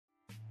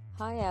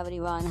Hi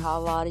everyone,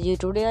 how are you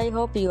today? I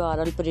hope you are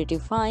all pretty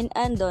fine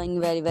and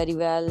doing very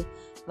well.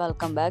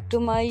 Welcome back to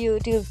my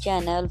YouTube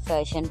channel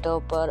Fashion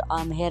Topper.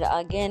 I'm here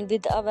again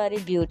with a very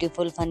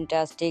beautiful,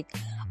 fantastic,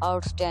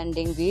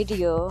 outstanding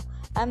video.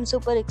 I'm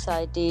super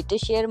excited to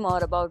share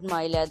more about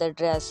my leather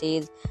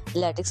dresses,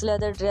 latex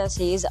leather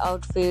dresses,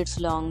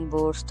 outfits, long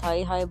boots,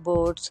 thigh-high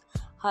boots,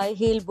 high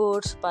heel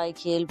boots, spike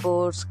heel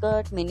boots,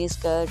 skirt, mini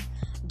skirt,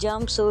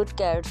 jumpsuit,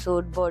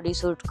 catsuit,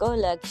 bodysuit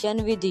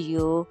collection with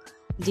you.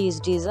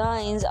 These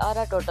designs are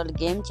a total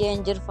game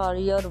changer for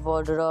your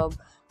wardrobe.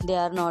 They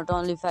are not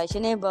only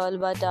fashionable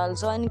but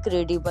also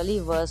incredibly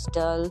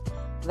versatile.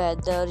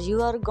 Whether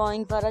you are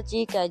going for a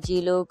chic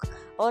edgy look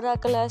or a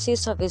classy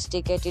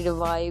sophisticated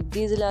vibe,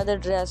 these leather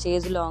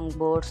dresses, long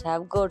boots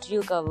have got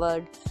you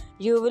covered.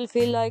 You will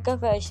feel like a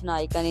fashion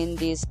icon in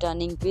these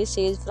stunning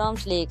pieces, from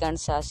sleek and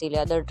sassy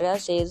leather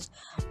dresses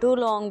to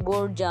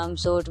longboard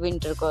jumpsuit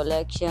winter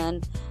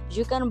collection.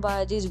 You can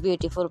buy this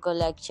beautiful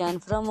collection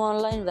from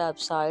online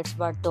websites,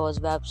 but those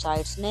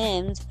websites'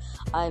 names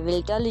I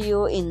will tell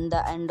you in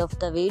the end of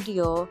the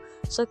video.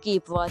 So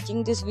keep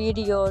watching this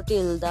video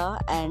till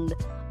the end.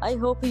 I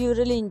hope you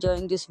really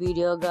enjoying this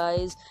video,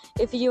 guys.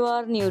 If you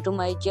are new to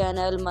my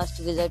channel, must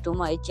visit to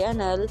my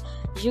channel.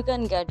 You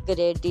can get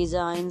great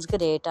designs,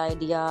 great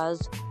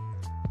ideas.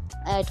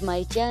 At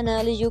my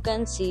channel you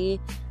can see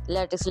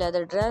latex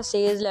leather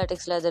dresses,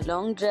 latex leather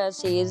long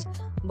dresses,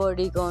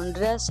 bodycon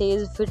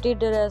dresses, fitted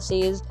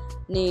dresses,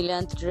 knee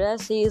length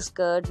dresses,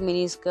 skirt,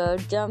 mini skirt,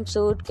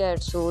 jumpsuit,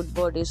 catsuit,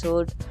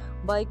 bodysuit,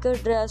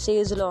 biker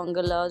dresses, long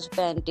gloves,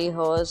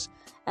 pantyhose,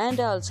 and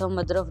also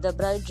mother of the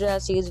bride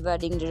dresses,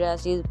 wedding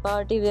dresses,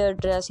 party wear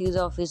dresses,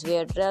 office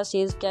wear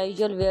dresses,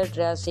 casual wear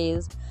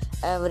dresses,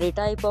 every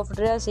type of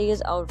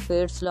dresses,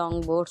 outfits,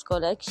 long boots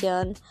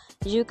collection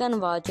you can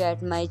watch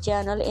at my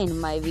channel in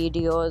my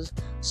videos.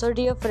 So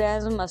dear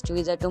friends, must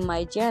visit to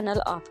my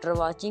channel after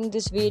watching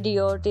this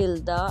video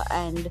till the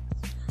end.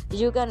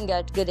 You can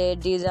get great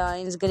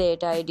designs,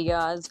 great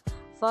ideas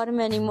for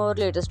many more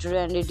latest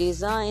trendy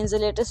designs,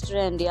 latest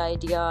trendy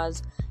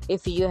ideas.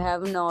 If you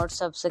have not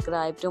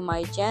subscribed to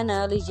my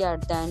channel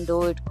yet, then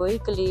do it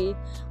quickly.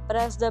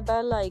 Press the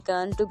bell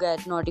icon to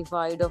get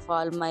notified of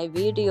all my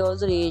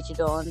videos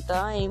reached on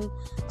time.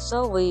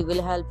 So we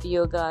will help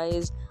you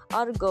guys.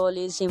 Our goal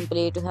is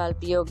simply to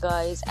help you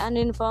guys and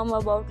inform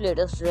about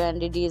latest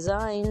trendy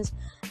designs,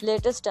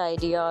 latest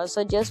ideas.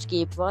 So just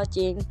keep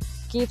watching,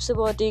 keep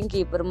supporting,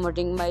 keep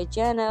promoting my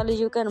channel.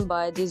 You can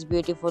buy these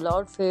beautiful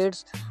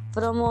outfits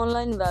from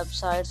online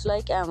websites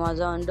like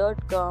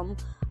Amazon.com,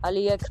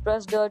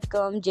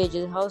 AliExpress.com,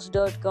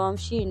 JJHouse.com,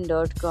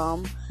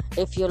 Shein.com.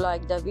 If you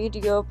like the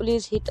video,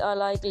 please hit a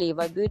like, leave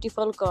a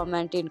beautiful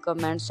comment in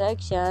comment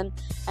section,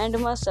 and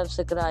must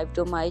subscribe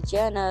to my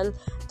channel.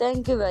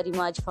 Thank you very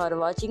much for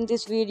watching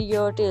this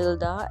video till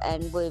the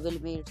end. We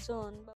will meet soon.